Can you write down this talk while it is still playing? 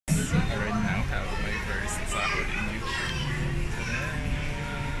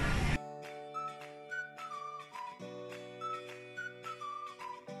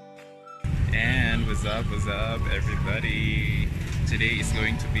what's up, everybody? Today is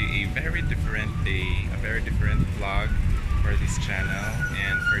going to be a very different day, a very different vlog for this channel,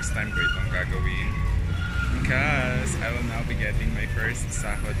 and first time ko itong gagawin because I will now be getting my first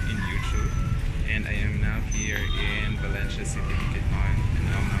sahod in YouTube, and I am now here in Valencia City, Bukidnon, and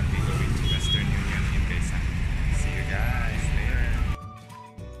I'll now be going to Western Union in Quezon. See you guys later.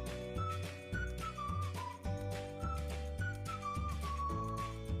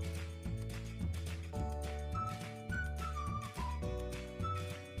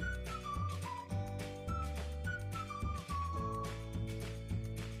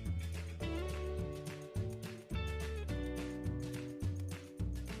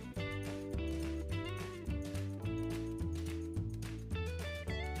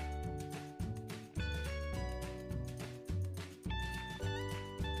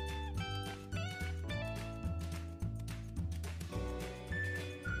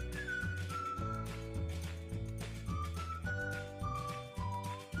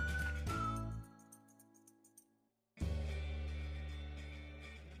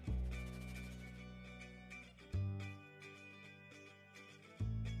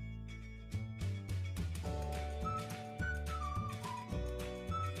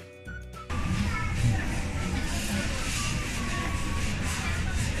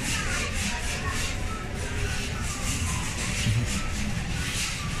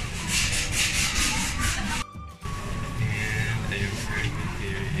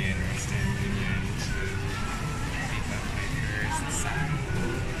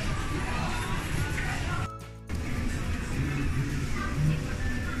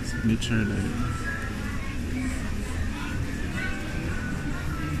 Nature light.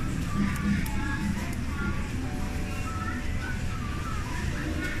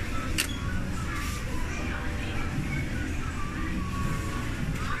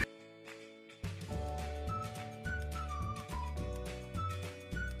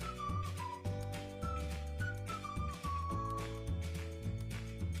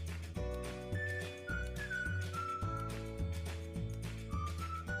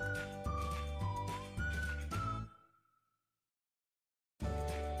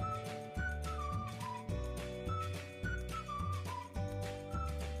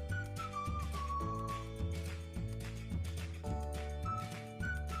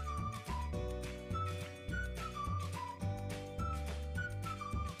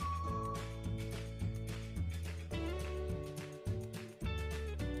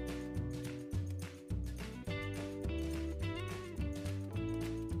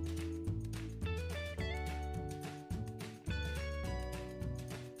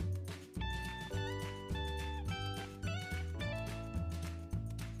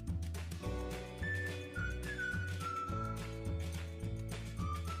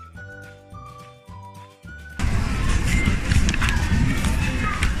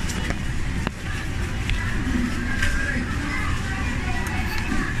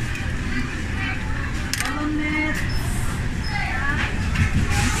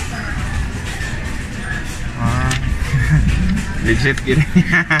 Legit gini.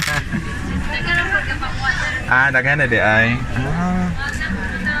 Daghan na di ay.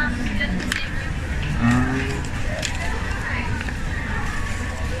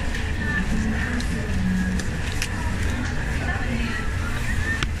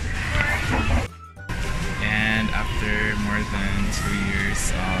 And after more than 2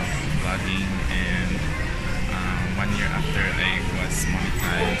 years of vlogging and 1 year after I was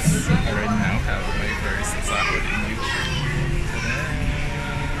monetized, I right now have my first sahod in YouTube.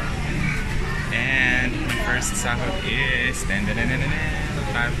 And my first sahod is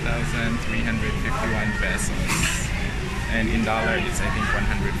 5,351 pesos, and in dollar it's I think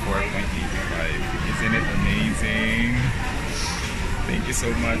 104.85. Isn't it amazing? Thank you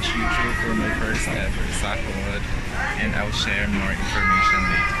so much, YouTube, for my first ever sahod, and I'll share more information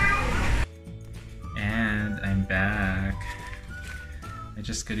later. And I'm back. I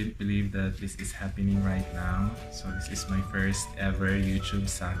just couldn't believe that this is happening right now. So this is my first ever YouTube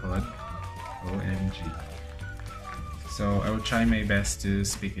sahod. OMG. So I will try my best to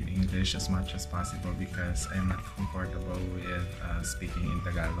speak in English as much as possible because I'm not comfortable with speaking in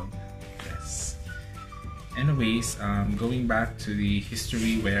Tagalog. Yes. Anyways, going back to the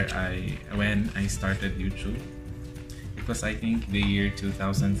history when I started YouTube, it was I think the year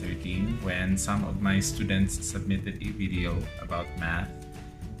 2013 when some of my students submitted a video about math,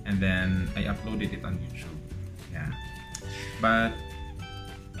 and then I uploaded it on YouTube. Yeah, but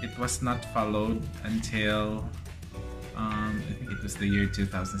it was not followed until I think it was the year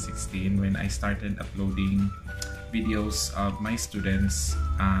 2016 when I started uploading videos of my students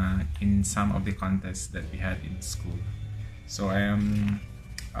in some of the contests that we had in school. So I am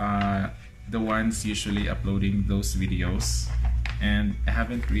the ones usually uploading those videos, and I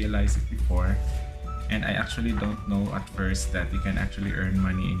haven't realized it before, and I actually don't know at first that you can actually earn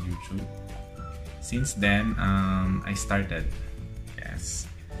money in YouTube. Since then, I started, yes,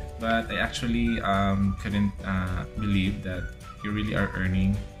 but I actually couldn't believe that you really are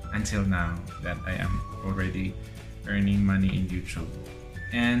earning until now, that I am already earning money in YouTube.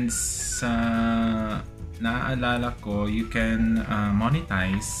 And sa naaalala ko, you can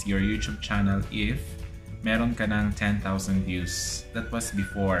monetize your YouTube channel if meron ka ng 10,000 views. That was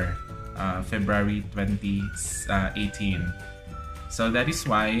before February 2018. So that is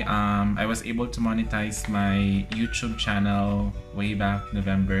why I was able to monetize my YouTube channel way back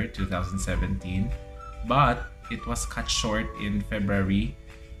November 2017. But it was cut short in February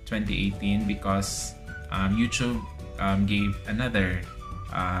 2018 because YouTube gave another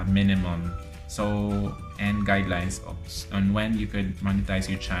minimum and guidelines on when you could monetize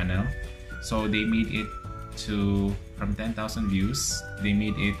your channel. So they made it to, from 10,000 views, they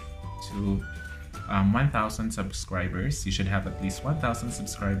made it to 1,000 subscribers. You should have at least 1,000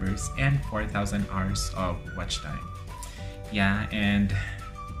 subscribers and 4,000 hours of watch time. Yeah, and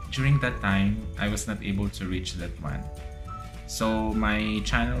during that time, I was not able to reach that one. So my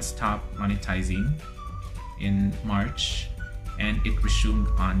channel stopped monetizing in March, and it resumed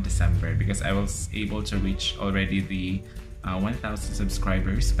on December because I was able to reach already the 1,000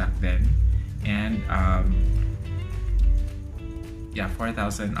 subscribers back then, and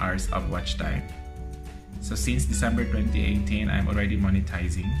 4,000 hours of watch time. So since December 2018, I'm already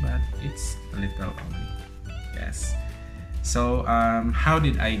monetizing, but it's a little only. Yes. So how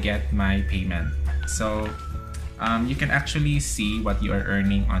did I get my payment? So you can actually see what you are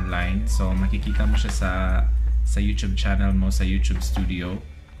earning online. So makikita mo siya sa YouTube channel mo, sa YouTube Studio,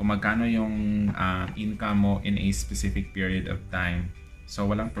 kung magkano yung income mo in a specific period of time. So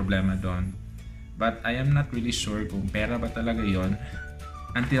walang problema doon. But I am not really sure kung pera ba talaga yon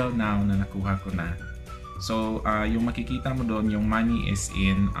until now na nakuha ko na. So yung makikita mo doon, yung money is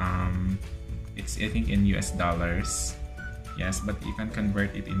in it's I think in US dollars. Yes, but you can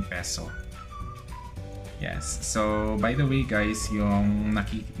convert it in peso. Yes. So by the way guys, yung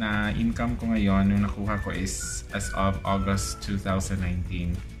na income ko ngayon, yung nakuha ko is as of August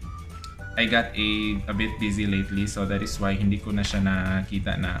 2019. I got a bit busy lately, so that is why hindi ko na siya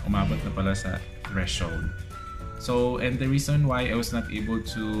nakita na umabot na pala sa threshold. So, and the reason why I was not able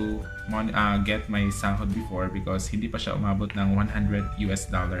to get my sahod before because hindi pa siya umabot ng $100 US.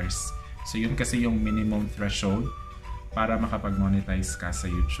 So yun kasi yung minimum threshold para makapag-monetize ka sa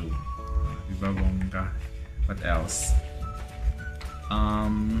YouTube. Diba bongga? What else?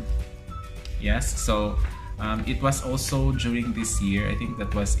 Yes, so it was also during this year, I think that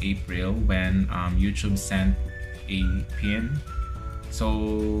was April, when YouTube sent a pin.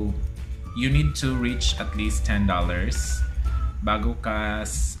 So you need to reach at least $10 bago ka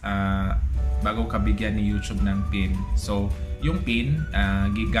bigyan ni YouTube ng pin. So yung pin,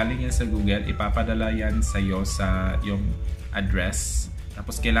 galing yan sa Google, ipapadala yan sa'yo sa yung address.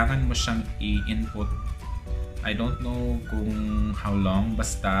 Tapos kailangan mo siyang i-input. I don't know kung how long,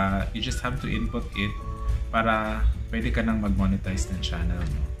 basta you just have to input it para pwede ka nang mag-monetize ng channel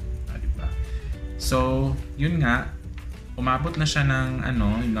mo. Diba? So, yun nga, umabot na siya ng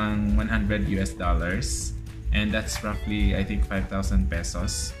ng $100 US, and that's roughly I think 5,000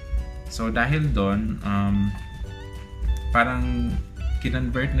 pesos. So dahil doon, parang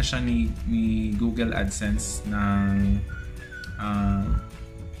kinonvert na siya ni Google AdSense ng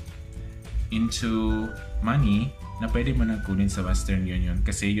into money na pwede mo nang kunin sa Western Union,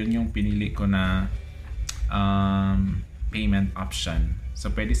 kasi yun yung pinili ko na payment option.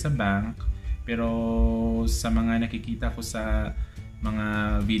 So pwede sa bank, pero sa mga nakikita ko sa mga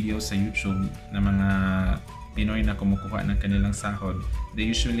videos sa YouTube na mga Pinoy na kumukuha ng kanilang sahod, they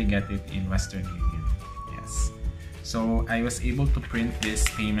usually get it in Western Union. Yes. So I was able to print this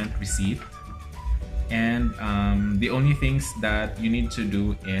payment receipt, and the only things that you need to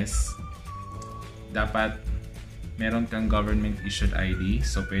do is dapat meron kang government issued ID.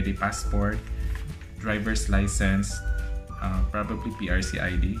 So pwede passport, driver's license, probably PRC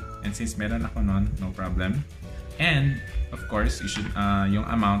ID. And since meron ako nun, no problem. And of course, you should yung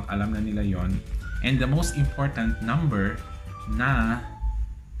amount, alam na nila yon. And the most important number na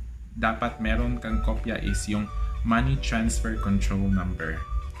dapat meron kang kopya is yung money transfer control number.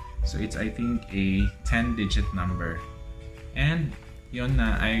 So it's I think a 10-digit number. And yun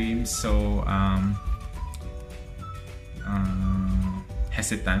na, I'm so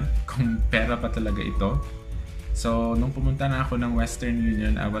hesitant kung pera pa talaga ito. So, nung pumunta na ako ng Western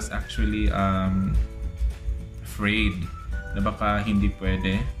Union, I was actually afraid na baka hindi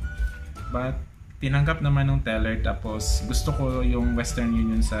pwede. But, tinanggap naman ng teller. Tapos, gusto ko yung Western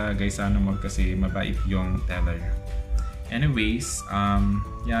Union sa Gaisano Mall kasi mabait yung teller. Anyways,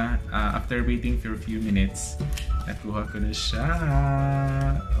 after waiting for a few minutes, nakuha ko na siya.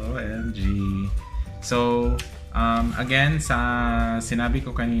 OMG. So, again, sa sinabi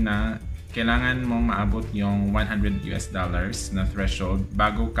ko kanina, kailangan mong maabot yung $100 na threshold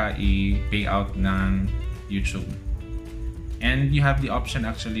bago ka i-pay out ng YouTube. And you have the option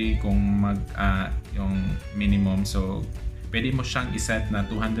actually kung yung minimum. So, pwede mo siyang iset na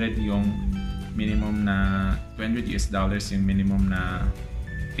 200 yung minimum na $200 yung minimum na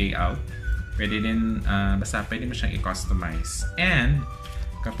payout. Pwede din, basta pwede mo siyang i-customize. And,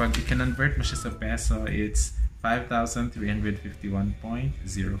 kapag i-convert mo siya sa peso, it's 5,351.05.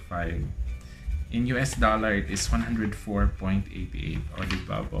 In US dollar, it is 104.88. O,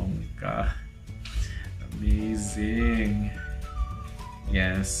 diba, bongga? Amazing.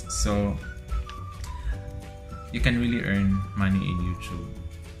 Yes, so you can really earn money in YouTube.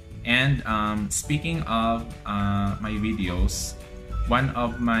 And speaking of my videos, one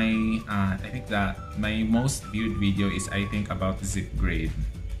of my, I think that my most viewed video is about ZipGrade.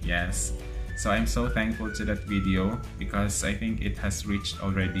 Yes. So I'm so thankful to that video because I think it has reached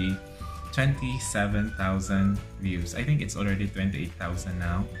already 27,000 views. I think it's already 28,000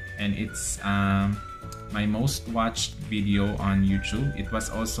 now. And it's my most watched video on YouTube. It was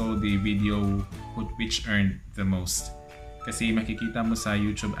also the video which earned the most. Kasi makikita mo sa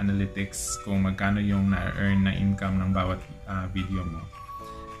YouTube Analytics kung magkano yung na-earn na income ng bawat video mo.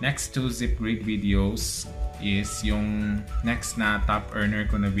 Next to ZipGrade videos is yung next na top earner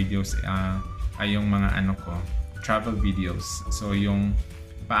ko na videos ay yung mga travel videos. So yung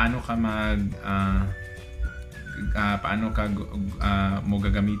paano ka mo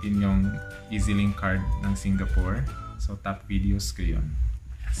gagamitin yung EasyLink card ng Singapore. So top videos ko yun.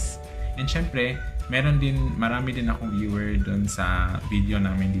 Yes. And syempre, marami din akong viewer dun sa video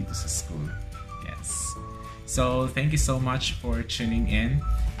namin dito sa school. Yes. So thank you so much for tuning in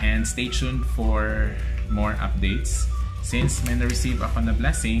and stay tuned for more updates. Since may na-receive ako na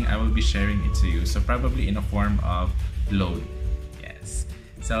blessing, I will be sharing it to you. So probably in a form of load. Yes.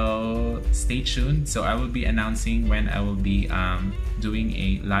 So stay tuned. So I will be announcing when I will be doing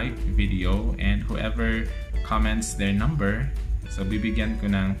a live video, and whoever comments their number, so bibigyan ko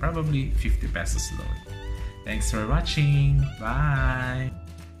ng probably 50 pesos load. Thanks for watching. Bye!